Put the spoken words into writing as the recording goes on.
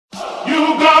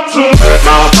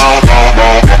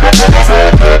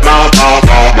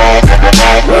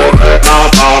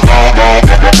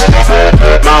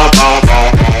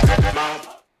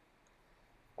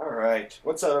Alright,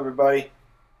 what's up everybody?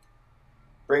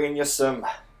 Bringing you some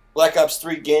Black Ops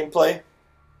 3 gameplay. I'm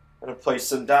going to play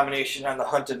some Domination on the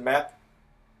Hunted map.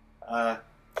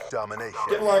 Domination.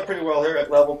 Getting along pretty well here at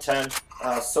level 10.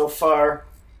 So far, I'm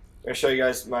going to show you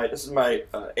guys this is my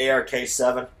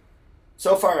ARK-7.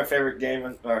 So far my favorite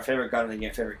game, or favorite gun in the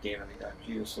game, favorite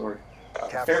sword.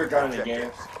 Favorite gun in the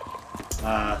game.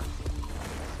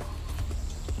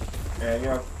 And you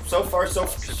know, so far so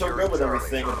good with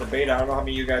everything with the beta. I don't know how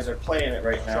many of you guys are playing it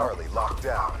right now. Locked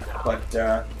down. But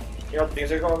you know,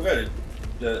 things are going good.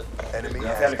 I've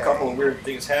had a couple of weird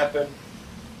things happen.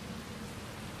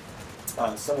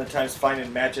 Some of the times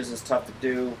finding matches is tough to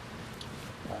do.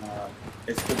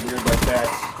 It's been weird like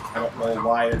that. I don't know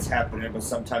why it's happening, but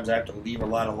sometimes I have to leave a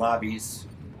lot of lobbies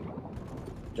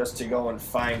just to go and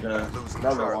find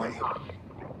another one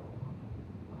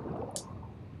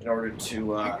in order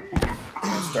to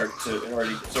start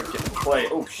getting to play.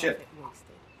 Oh shit!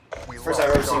 First I've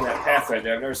ever seen that path right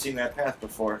there. I've never seen that path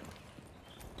before,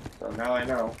 so now I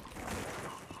know.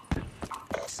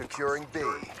 Securing B.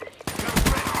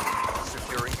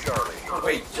 Securing Charlie. Oh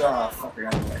wait, fuck, I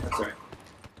got it. That's alright.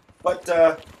 But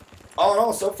all in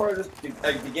all, so far the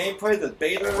gameplay, the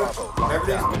beta,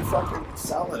 everything's been fucking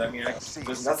solid. I mean,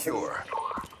 there's nothing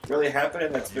really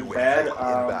happening that's been bad.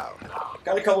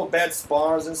 Got a couple bad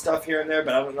spawns and stuff here and there,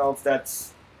 but I don't know if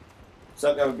that's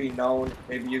something that would be known.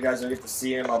 Maybe you guys will get to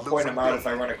see them. I'll point them out if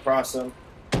I run across them.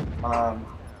 By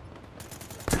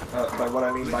what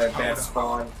I mean by a bad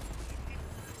spawn.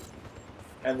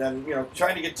 And then, you know,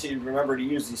 trying to get to remember to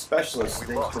use these specialist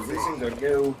things, because these things are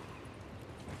new.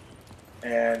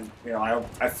 And, you know,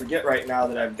 I forget right now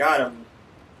that I've got them,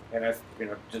 and I, you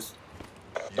know, just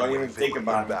don't even think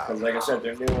about them, because like I said,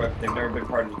 they're new, they've never been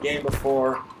part of the game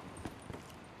before.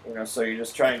 You know, so you're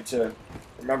just trying to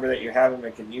remember that you have them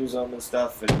and can use them and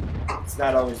stuff, and it's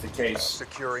not always the case.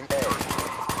 Securing A.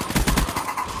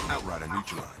 Outrider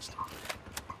neutralized.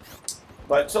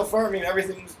 But so far, I mean,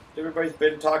 everybody's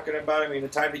been talking about. I mean, the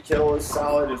time to kill is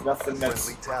solid. There's nothing that's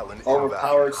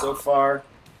overpowered so far.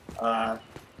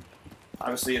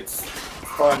 Obviously, it's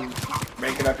fun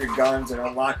making up your guns and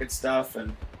unlocking stuff.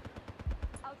 And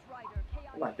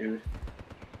come on, dude.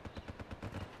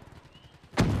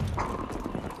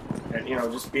 And you know,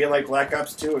 just being like Black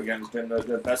Ops 2 again has been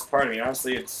the best part. I mean,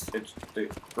 honestly, it's the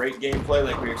great gameplay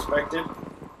like we expected.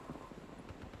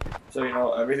 So, you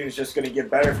know, everything's just going to get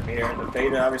better from here. And the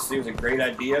beta, obviously, was a great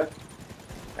idea.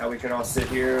 Now we can all sit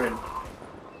here and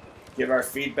give our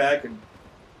feedback, and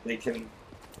they can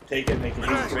take it and they can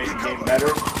use it to make the game better.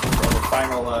 So the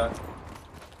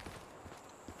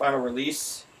final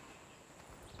release,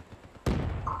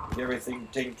 get everything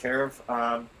taken care of.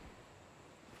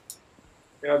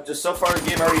 You know, just so far the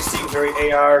game already seems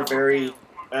very AR, very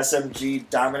SMG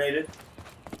dominated.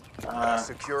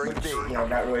 Which, you know, I'm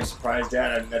not really surprised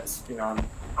at, and that's, you know, I'm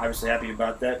obviously happy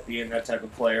about that, being that type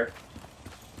of player.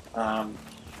 The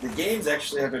games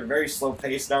actually have been very slow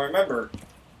paced. Now remember,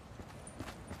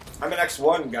 I'm an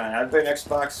X1 guy. I've been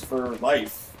Xbox for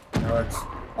life. You know, that's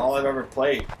all I've ever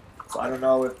played. So I don't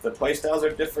know if the playstyles are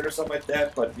different or something like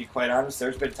that, but to be quite honest,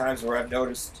 there's been times where I've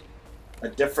noticed a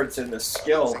difference in the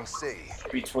skill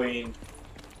between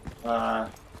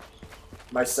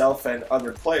myself and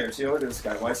other players. You know, look at this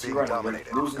guy. Why is he running?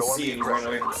 Losing C and he's running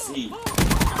away from C. You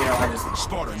know, I just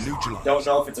don't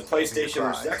know if it's a PlayStation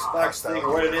versus Xbox thing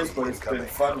or what it is, but it's been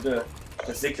fun to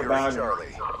think about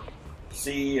and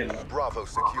see and Bravo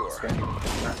secure.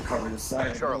 Not to cover this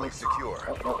side. Charlie secure.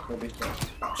 Oh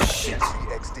shit.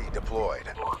 XD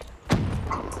deployed.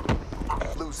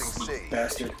 Losing C.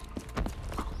 Bastard.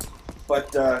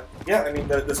 But yeah, I mean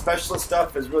the specialist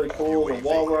stuff is really cool. The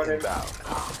wall running,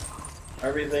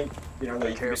 everything. You know,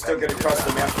 you can still get across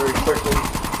the map very quickly.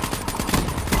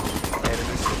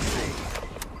 Enemy C.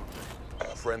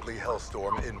 Friendly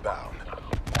Hellstorm inbound.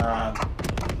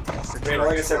 I mean,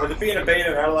 like I said, with it being a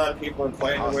beta, not a lot of people are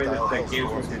playing the way that game's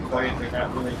supposed to be played. They're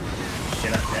not really.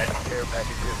 Shit, I'm dead. Care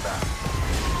package inbound.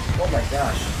 Oh my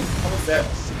gosh, how was that?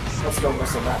 Let's go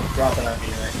missile not dropping on me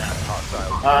right now.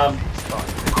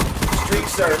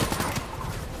 Streaks are.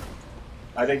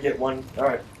 I didn't get one. All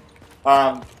right.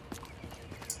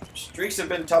 Streaks have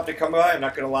been tough to come by. I'm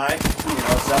not gonna lie. You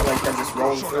know, it's not like I'm just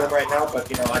rolling through them right now. But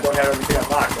you know, I don't have everything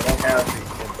unlocked. I don't have.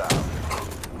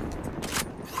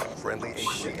 Friendly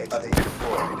HCXD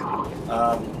deployed.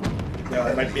 You know,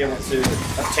 I might be able to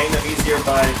obtain them easier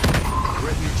by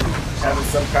having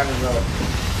some kind of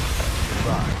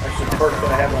extra perk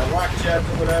that I have on lockjet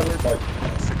or whatever, but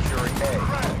Securing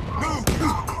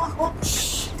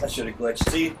that should have glitched.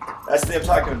 See, that's the thing I'm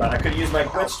talking about. I could use my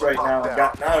glitch right now and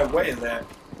gotten out of the way of that,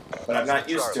 but I'm not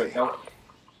used to it. Nope.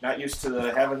 Not used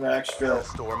to having the extra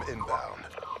Storm inbound.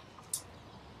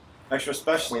 extra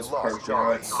specialist perk. You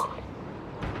know,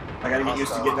 I gotta get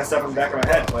used to getting that stuff in the back of my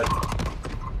head, but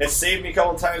it saved me a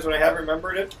couple times when I have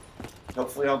remembered it.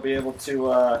 Hopefully I'll be able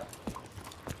to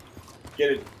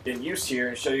get it in use here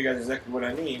and show you guys exactly what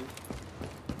I mean.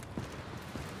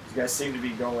 You guys seem to be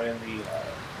going in the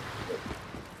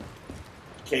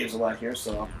caves a lot here,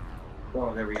 so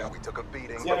oh, there we go. We took a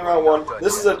beating. It's the end of round one.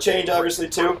 This is a change, obviously,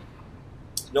 too.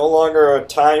 No longer a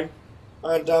time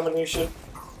on domination.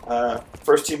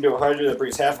 First team to 100, that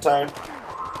brings halftime.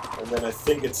 And then I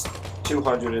think it's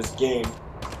 200 is game.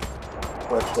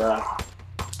 But,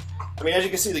 I mean, as you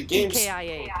can see, the game's...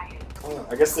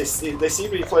 I guess they seem to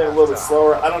be playing a little bit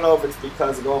slower. I don't know if it's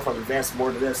because of going from advanced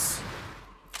mode to this.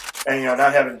 And, you know,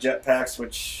 not having jetpacks,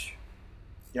 which,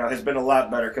 you know, has been a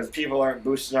lot better. Because people aren't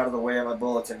boosting out of the way of my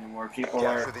bullets anymore. People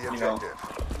aren't, you know...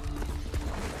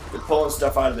 They're pulling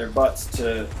stuff out of their butts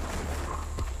to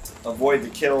avoid the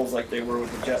kills like they were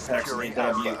with the jetpacks in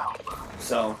AW.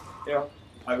 So, you know,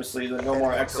 obviously the no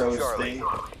more exos thing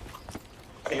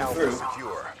came through.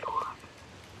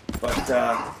 But, is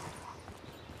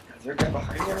there a guy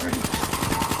behind me already?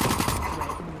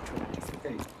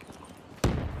 Okay.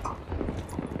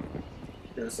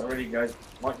 There's already guys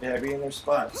wanting to have me in their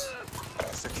spots.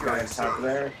 Guys top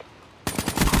there.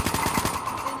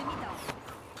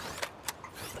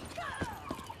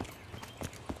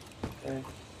 Okay.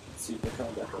 Let's see if they're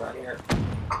coming back around here.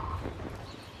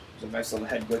 There's a nice little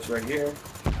head glitch right here.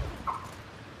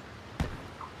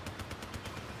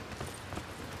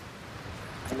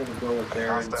 I'm gonna go with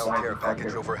there inside care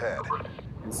package overhead.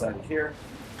 Inside of here.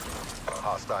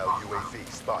 Hostile UAV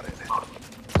spotted.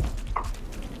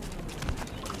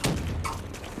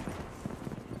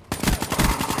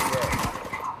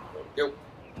 Yep.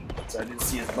 So I didn't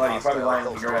see his buddy. Probably lying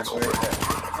in the grass right.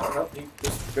 Oh no,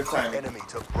 just good timing. Enemy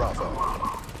took Bravo.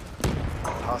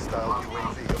 Hostile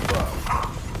UAV above.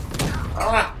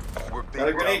 Ah!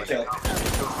 Another grenade kill.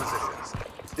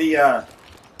 The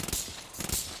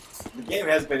game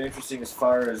has been interesting as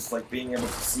far as like being able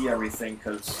to see everything,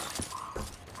 because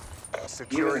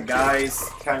even the guys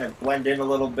kind of blend in a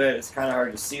little bit. It's kind of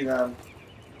hard to see them.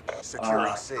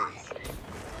 Securing C.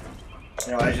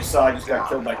 You know, as you saw, I just got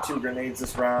killed by 2 grenades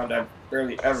this round. I've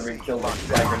barely ever been killed by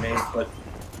grenades, but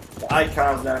the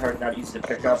icon's not easy to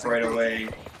pick up right away.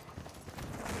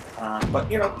 But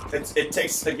you know, it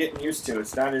takes getting used to.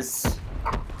 It's not as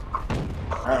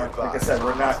I don't know, like I said,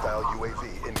 we're not. UAV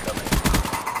incoming.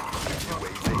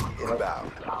 UAV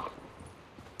inbound.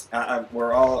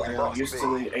 We're all used to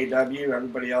the AW.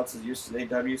 Everybody else is used to the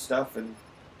AW stuff, and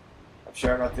I'm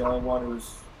sure I'm not the only one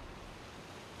who's.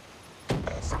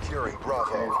 Securing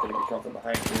Bravo. Okay, it's gonna be coming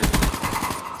behind here.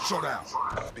 Showdown.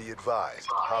 Be advised.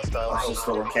 Hostile. It's just a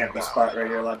little campy spot right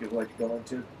here. A lot of people like to go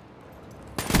into.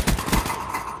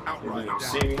 Maybe you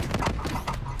see me.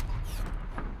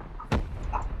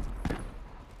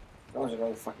 Oh, there's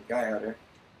another fucking guy out here.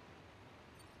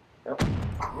 Yep.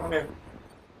 Come on in.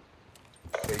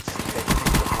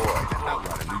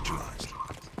 Outrider neutralized.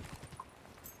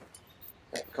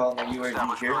 Calling the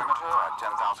UAV here. At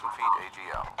 10,000 feet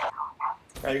AGL.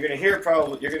 Now you're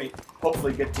gonna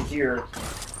hopefully get to hear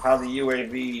how the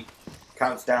UAV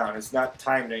counts down. It's not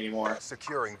timed anymore.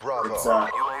 Securing Bravo. It's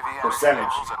UAV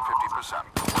percentage. at 50%.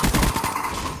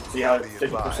 See how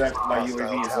 50% of my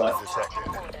UAV is left.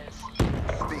 Detected.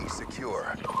 B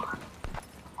secure.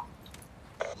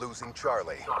 Losing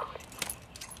Charlie.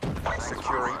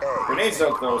 Securing A. Grenades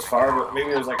don't go as far, but maybe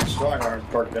there's like a strong arm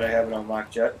perk that I haven't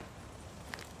unlocked yet.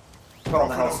 Call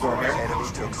the Hellstorm here. Enemy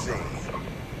took C.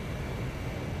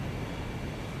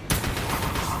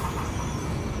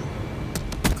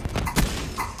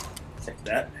 Take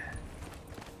that.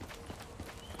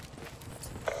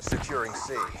 Securing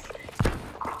C.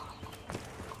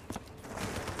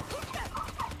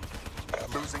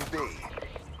 Losing B.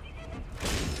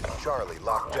 Charlie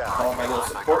locked down. Call my little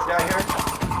support down here.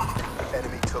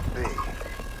 Enemy took B.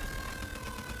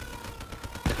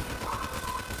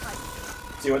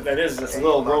 See what that is? It's a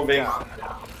little roving,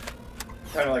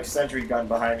 kind of like sentry gun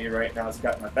behind me right now. It's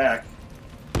got my back.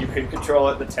 You can control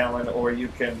it, the talon, or you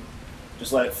can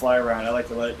just let it fly around. I like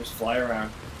to let it just fly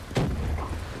around.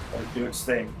 Let it do its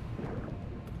thing.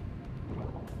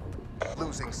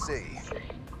 Losing C.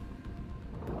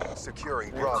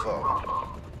 Securing Bravo.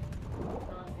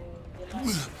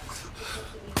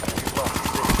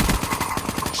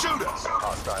 Shoot us!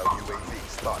 Hostile UAV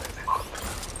spotted.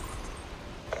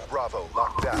 Bravo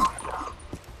locked down.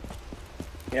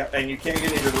 Yep, and you can't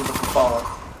get into the from falling.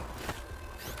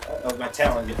 Oh, my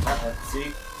talent getting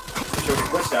see? Sure we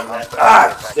glitched out of that.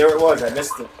 Ah! There it was, I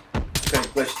missed it.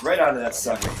 Glitched right out of that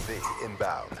sucker. UAV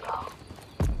inbound.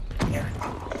 Damn it.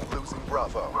 Losing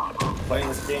Bravo. Playing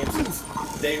this game since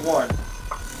day one.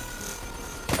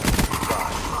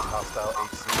 Hostile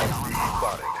FxC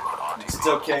spotted.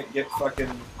 Still can't get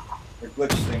fucking the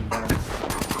glitch thing done.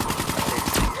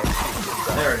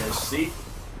 There it is, see?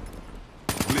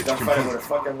 Gunfighter would have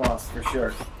fucking lost for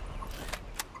sure.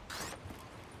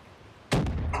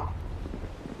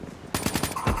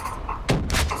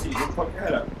 See, you didn't poke your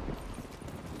head up.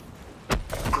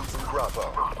 Losing Bravo.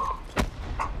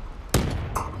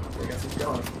 I guess he's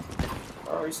going.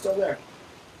 Oh, he's still there.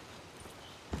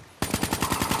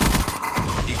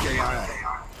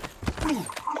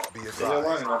 Be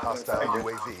advised, hostile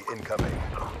UAV incoming.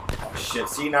 Oh shit,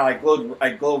 see now I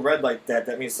glow red like that,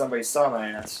 that means somebody saw my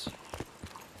ass.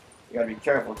 You gotta be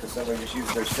careful because somebody just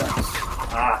used their sense.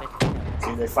 Ah,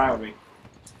 see they found me.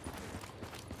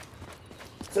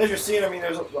 So as you're seeing, I mean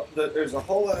there's a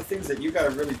whole lot of things that you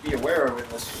gotta really be aware of in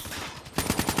this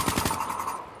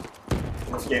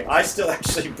game. I still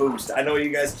actually boost. I know you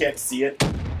guys can't see it,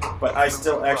 but I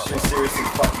still actually seriously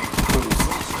fucking boost.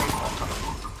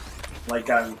 Like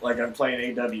I'm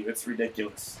playing AW. It's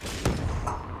ridiculous.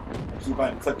 I keep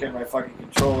on clicking my fucking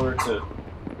controller to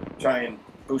try and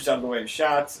boost out of the way of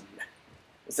shots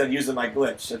instead of using my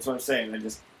glitch. That's what I'm saying.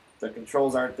 The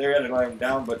controls aren't there yet. I don't have them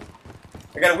down, but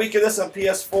I got a week of this on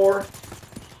PS4.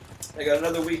 I got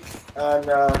another week on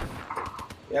the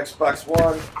Xbox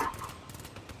One.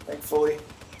 Thankfully,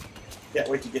 can't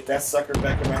wait to get that sucker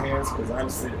back in my hands because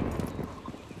honestly,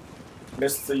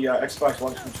 missed the Xbox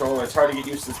One controller. It's hard to get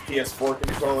used to this PS4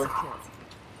 controller.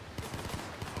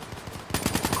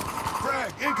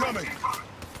 Frag incoming.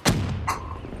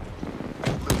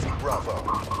 Losing Bravo.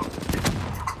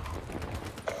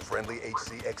 Friendly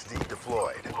FxC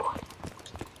deployed.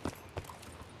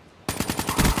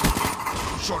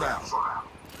 Showdown.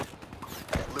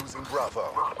 Losing Bravo.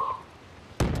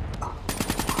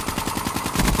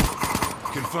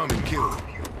 Confirming kill.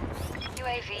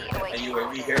 UAV A awaiting.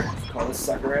 UAV here. Call this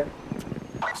sucker in.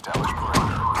 Establish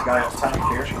perimeter. Guy up top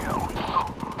here.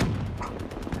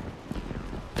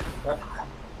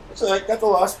 So I got the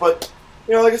loss, but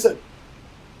you know, like I said,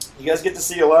 you guys get to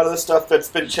see a lot of the stuff that's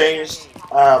been changed.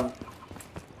 The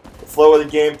flow of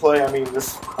the gameplay. I mean,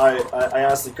 I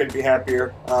honestly couldn't be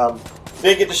happier.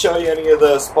 Didn't get to show you any of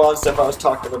the spawn stuff I was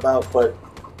talking about, but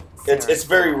it's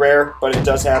very rare, but it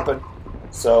does happen.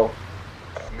 So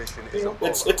Mission you is know, over.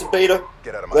 it's a beta.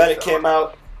 Get out of my Glad it sight. came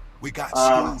out. We got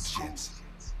schools.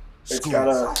 It's got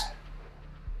a.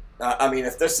 I mean,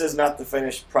 if this is not the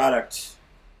finished product,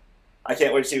 I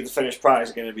can't wait to see what the finished product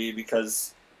is going to be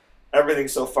because everything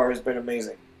so far has been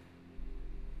amazing.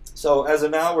 So as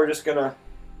of now, we're just gonna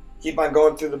keep on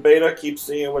going through the beta, keep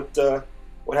seeing what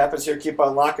happens here, keep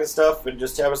on locking stuff, and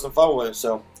just having some fun with it.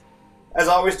 So, as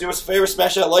always, do us a favor,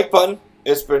 smash that like button.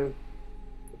 It's been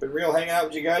real hanging out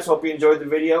with you guys. Hope you enjoyed the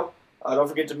video. Don't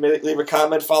forget to leave a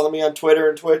comment, follow me on Twitter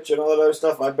and Twitch and all that other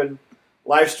stuff. I've been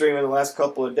live streaming the last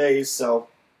couple of days, so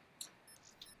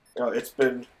you know it's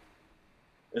been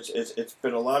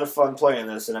a lot of fun playing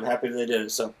this, and I'm happy they did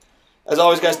it. So, as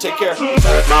always, guys, take care.